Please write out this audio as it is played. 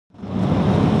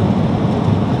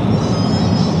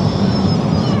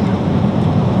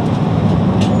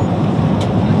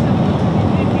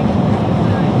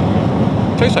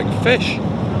Tastes like fish.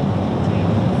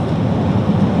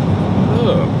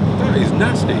 Oh, that is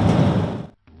nasty.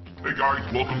 Hey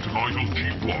guys, welcome to Nigel's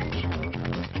Cheap Vlogs.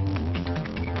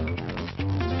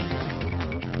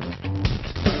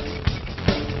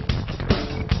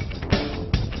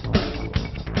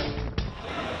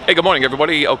 Hey, good morning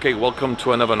everybody. Okay, welcome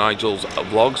to another Nigel's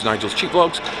Vlogs, Nigel's Cheap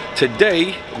Vlogs.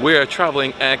 Today we're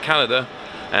traveling Air Canada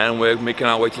and we're making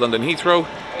our way to London Heathrow.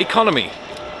 Economy.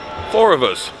 4 of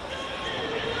us.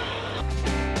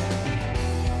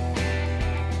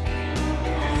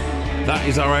 That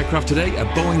is our aircraft today, a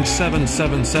Boeing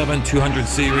 777-200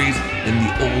 series in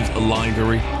the old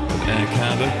livery of Air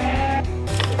Canada.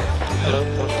 Hello.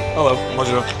 Hello,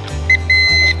 bonjour.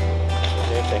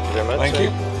 Okay, thank you very much. Thank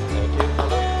you.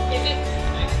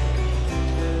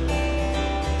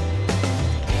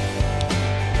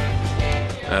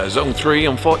 Zone 3,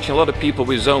 unfortunately a lot of people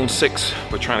with Zone 6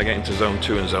 were trying to get into Zone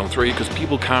 2 and Zone 3 because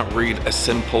people can't read a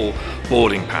simple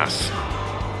boarding pass.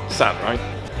 Sad, right?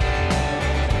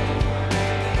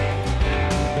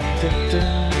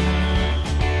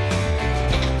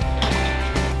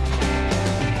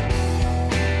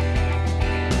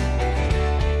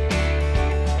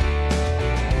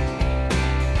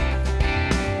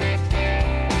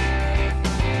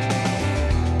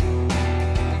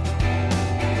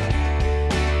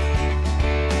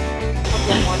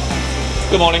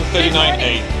 Good morning,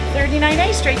 39A.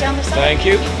 39A, straight down the side. Thank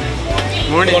you.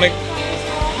 Morning. Good morning.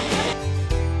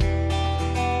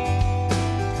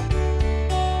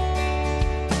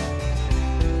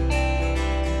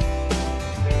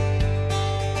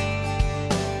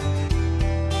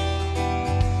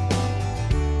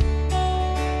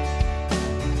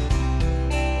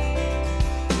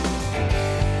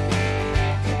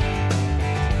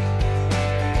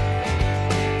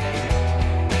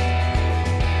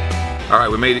 Alright,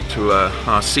 we made it to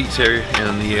our seats here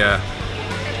in the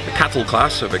cattle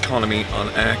class of economy on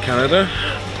Air Canada.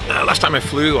 Last time I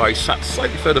flew, I sat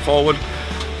slightly further forward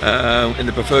in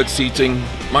the preferred seating.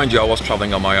 Mind you, I was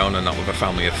travelling on my own and not with a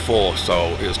family of 4,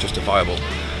 so it was justifiable.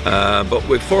 But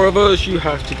with 4 of us, you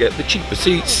have to get the cheaper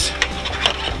seats.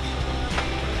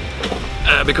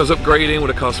 Because upgrading would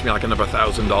have cost me like another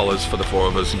 $1,000 for the 4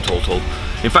 of us in total.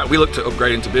 In fact, we looked at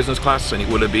upgrading to business class and it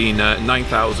would have been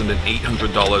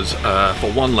 $9,800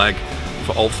 for one leg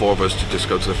for all 4 of us to just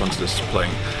go to the front of this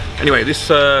plane. Anyway, this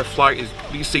flight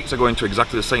these seats are going to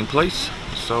exactly the same place,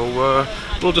 so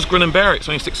we'll just grin and bear it. It's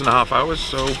only 6.5 hours,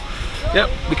 so yeah,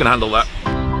 we can handle that.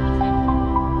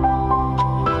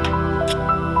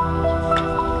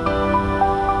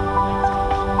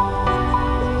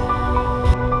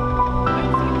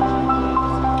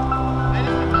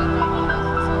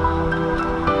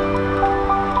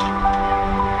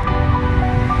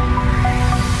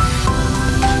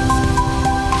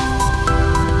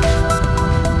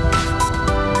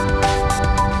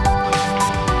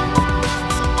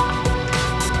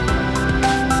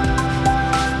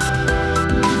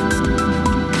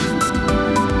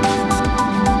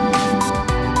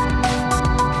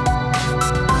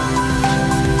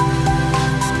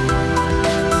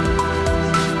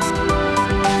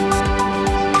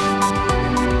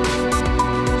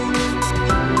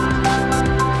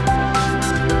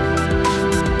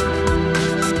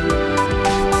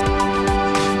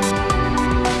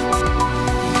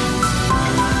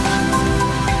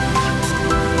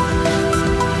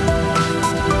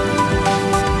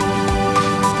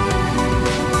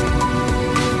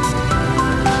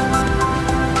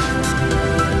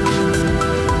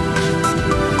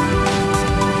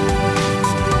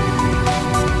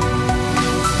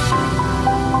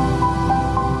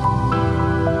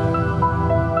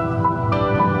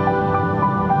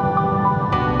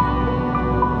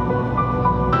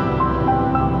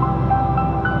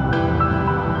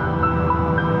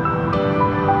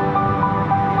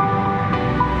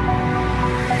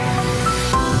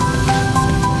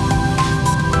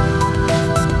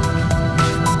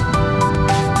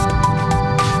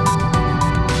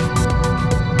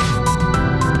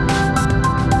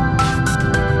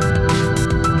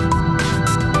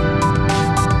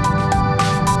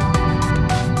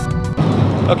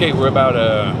 Okay, we're about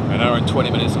an hour and 20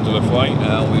 minutes into the flight.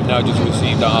 We've now just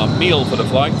received our meal for the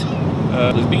flight.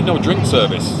 There's been no drink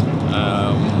service.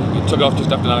 We took off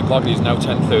just after 9 o'clock, it is now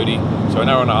 10:30, so an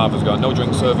hour and a half has gone, no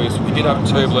drink service. We did have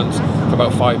turbulence for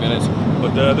about 5 minutes,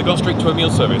 but they've gone straight to a meal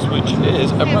service, which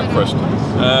is a breakfast.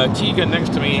 Tegan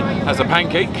next to me has a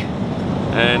pancake,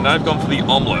 and I've gone for the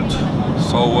omelette.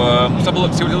 So let's have a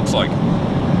look, see what it looks like.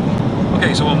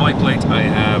 Okay, so on my plate I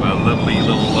have a lovely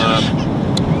little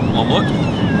omelette.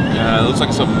 It looks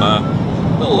like some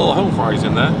little home fries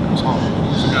in there, some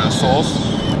kind of sauce.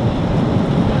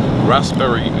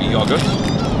 raspberry yogurt,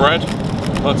 bread,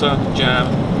 butter, jam,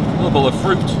 a little bowl of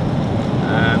fruit,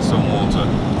 and some water.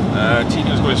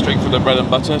 Tina's going straight for the bread and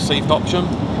butter, safe option.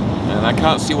 And I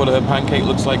can't see what her pancake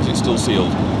looks like because it's still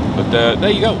sealed. But there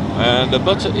you go. And the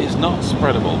butter is not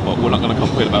spreadable, but we're not going to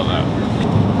complain about that.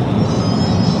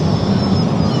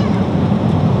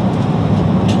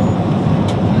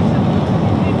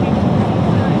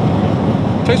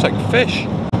 Tastes like fish.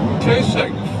 Tastes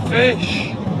like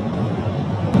fish.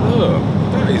 Ugh,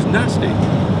 that is nasty.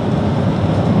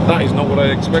 That is not what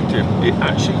I expected. It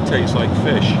actually tastes like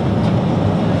fish.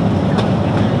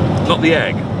 Not the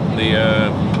egg,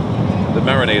 the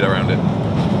marinade around it.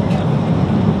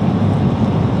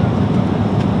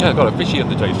 Yeah, it's got a fishy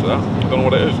aftertaste to that. I don't know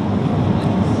what it is.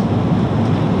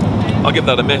 I'll give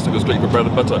that a miss and go straight for bread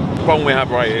and butter. The problem we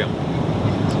have right here,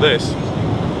 this,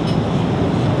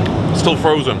 it's still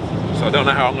frozen, so I don't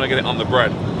know how I'm going to get it on the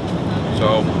bread.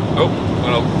 So,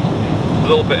 a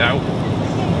little bit out.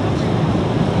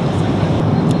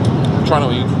 Trying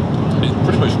to eat. It's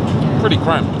pretty much pretty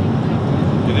cramped.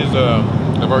 It is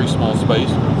a very small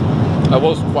space. I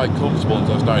was quite comfortable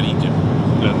until I started eating,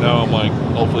 and now I'm like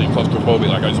hopefully claustrophobic,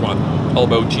 like I just want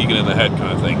elbow cheeking in the head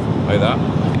kind of thing, like that.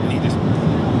 I need this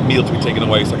meal to be taken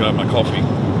away so I can have my coffee.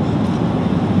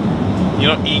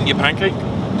 You're not eating your pancake?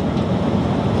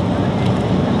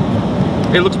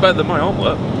 It looks better than my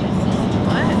omelette.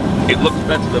 What? It looks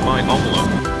better than my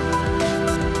omelette.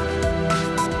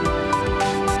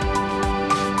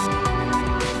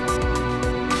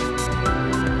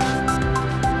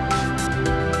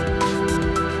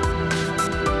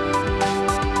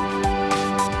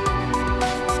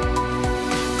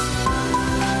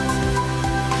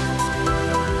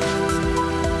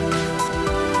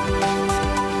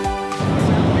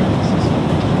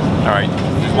 Alright,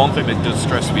 there's one thing that does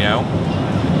stress me out.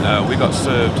 We got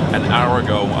served an hour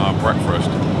ago our breakfast,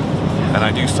 and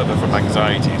I do suffer from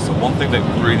anxiety, so one thing that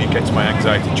really gets my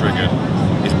anxiety triggered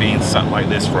is being sat like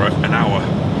this for an hour.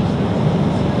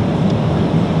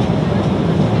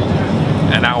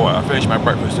 An hour. I finished my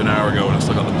breakfast an hour ago and I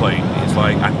still got the plane. It's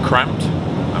like I'm cramped,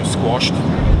 I'm squashed,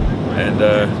 and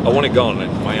I want it gone.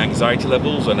 And my anxiety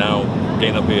levels are now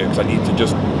getting up here because I need to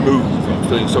just move. I'm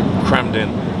feeling so crammed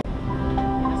in.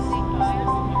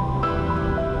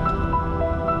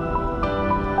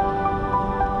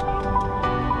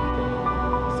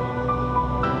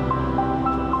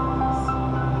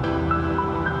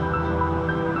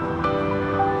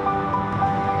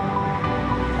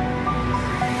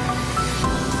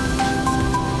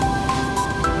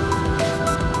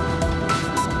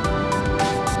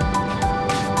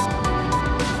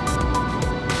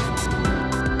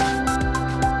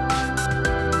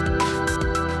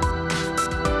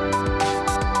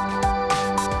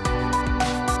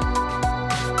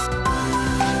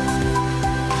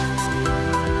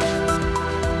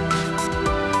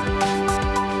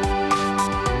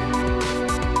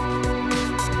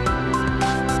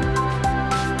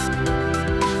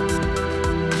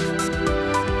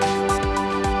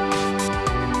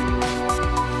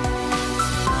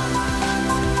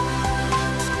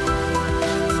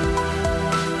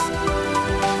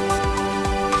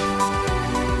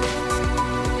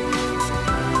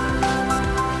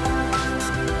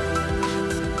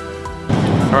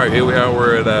 Alright, here we are,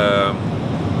 we're at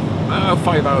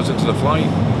 5 hours into the flight.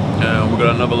 We've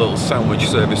got another little sandwich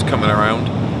service coming around,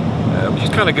 which is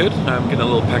kind of good. I'm getting a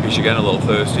little peckish again, a little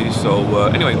thirsty. So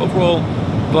anyway, overall,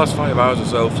 the last 5 hours or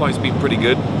so, flight's been pretty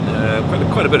good.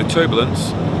 Quite a bit of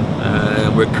turbulence.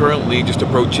 We're currently just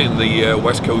approaching the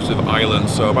west coast of Ireland,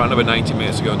 so about another 90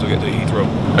 minutes to go until we get to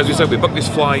Heathrow. As we said, we booked this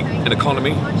flight in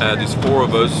economy. There's 4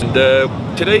 of us, and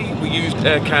today we used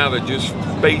Air Canada just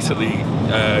basically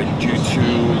due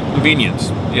to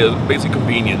convenience. Basic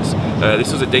convenience.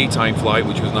 This is a daytime flight,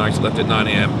 which was nice. Left at 9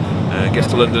 AM, gets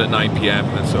to London at 9 PM,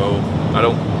 and so I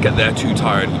don't get there too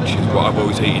tired, which is what I've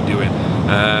always hated doing.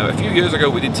 A few years ago,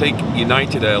 we did take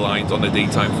United Airlines on the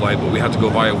daytime flight, but we had to go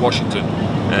via Washington.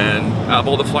 And out of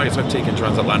all the flights I've taken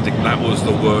transatlantic, that was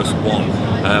the worst one.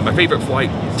 My favourite flight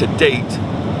to date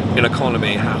in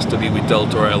economy has to be with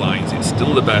Delta Airlines. It's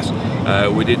still the best.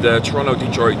 We did Toronto,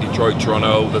 Detroit, Detroit,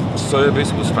 Toronto. The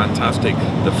service was fantastic.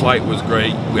 The flight was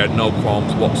great. We had no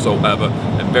problems whatsoever,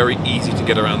 and very easy to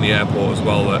get around the airport as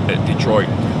well at Detroit.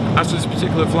 As for this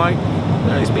particular flight,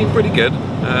 it's been pretty good.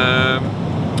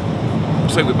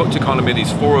 So we booked economy,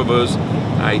 these 4 of us.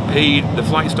 I paid, the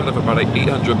flight started off about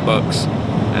 $800,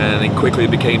 and it quickly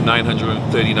became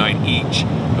 $939 each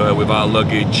with our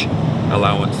luggage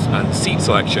allowance and seat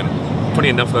selection. Funny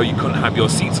enough though, you couldn't have your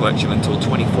seat selection until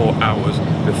 24 hours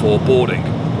before boarding.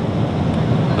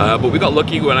 But we got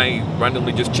lucky when I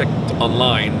randomly just checked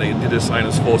online. They did assign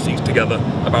us 4 seats together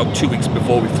about 2 weeks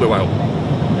before we flew out.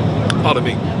 Pardon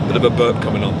me, bit of a burp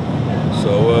coming on.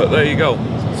 So there you go.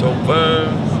 So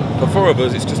for 4 of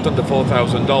us, it's just under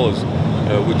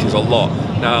 $4,000, which is a lot.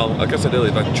 Now, like I said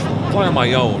earlier, if I fly on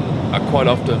my own, I quite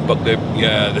often book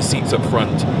the seats up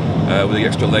front with the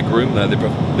extra leg room.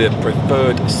 The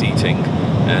preferred seating.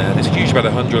 It's usually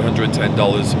about $100,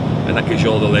 $110, and that gives you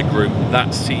all the leg room.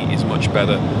 That seat is much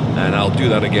better, and I'll do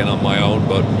that again on my own.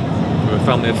 But for a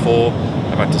family of 4,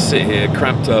 I've had to sit here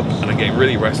cramped up, and I'm getting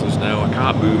really restless now. I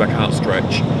can't move, I can't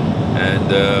stretch,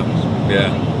 and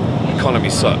yeah, economy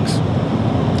sucks.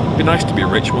 It'd be nice to be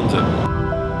rich, wouldn't it?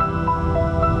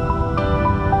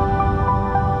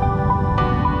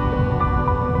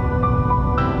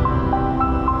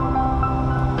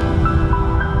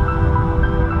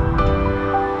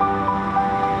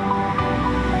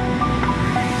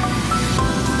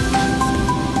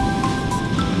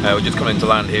 We're just coming to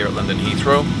land here at London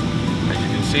Heathrow. As you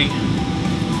can see,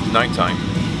 it's night time.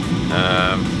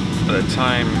 The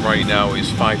time right now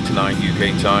is 5 to 9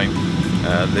 UK time.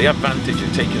 The advantage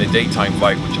of taking a daytime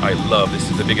flight, which I love, this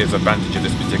is the biggest advantage of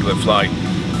this particular flight,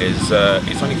 is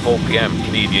it's only 4 PM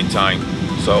Canadian time,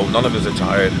 so none of us are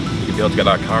tired. We can be able to get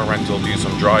our car rental, do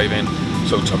some driving,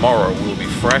 so tomorrow we'll be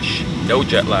fresh, no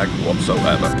jet lag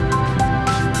whatsoever.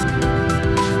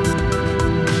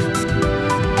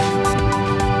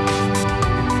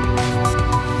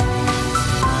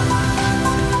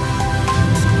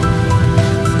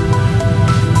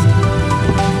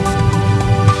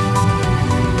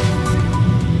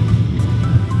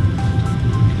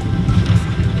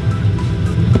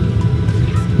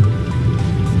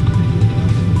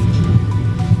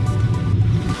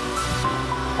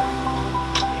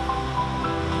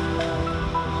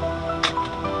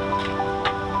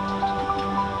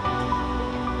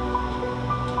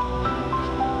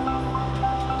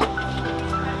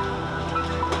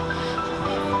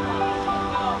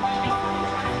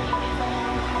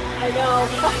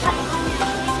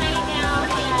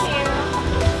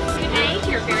 Good night.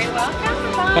 You're very welcome.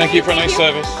 Bye. Thank you for a nice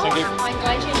service. Thank you. I'm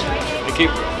glad you enjoyed it. Thank you.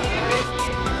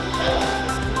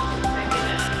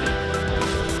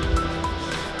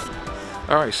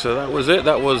 Alright, so that was it.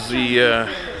 That was the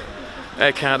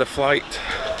Air Canada flight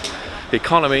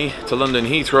economy to London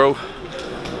Heathrow.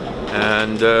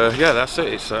 And yeah, that's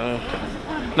it. It's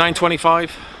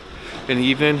 9:25 in the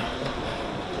evening.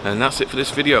 And that's it for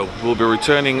this video. We'll be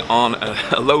returning on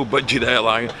a low budget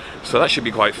airline, so that should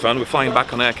be quite fun. We're flying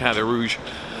back on Air Canada Rouge,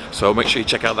 so make sure you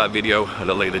check out that video at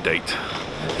a later date.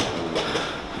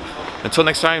 Until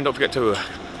next time, don't forget to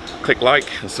click like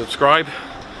and subscribe,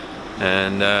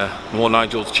 and more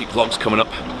Nigel's cheap vlogs coming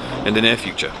up in the near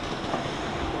future.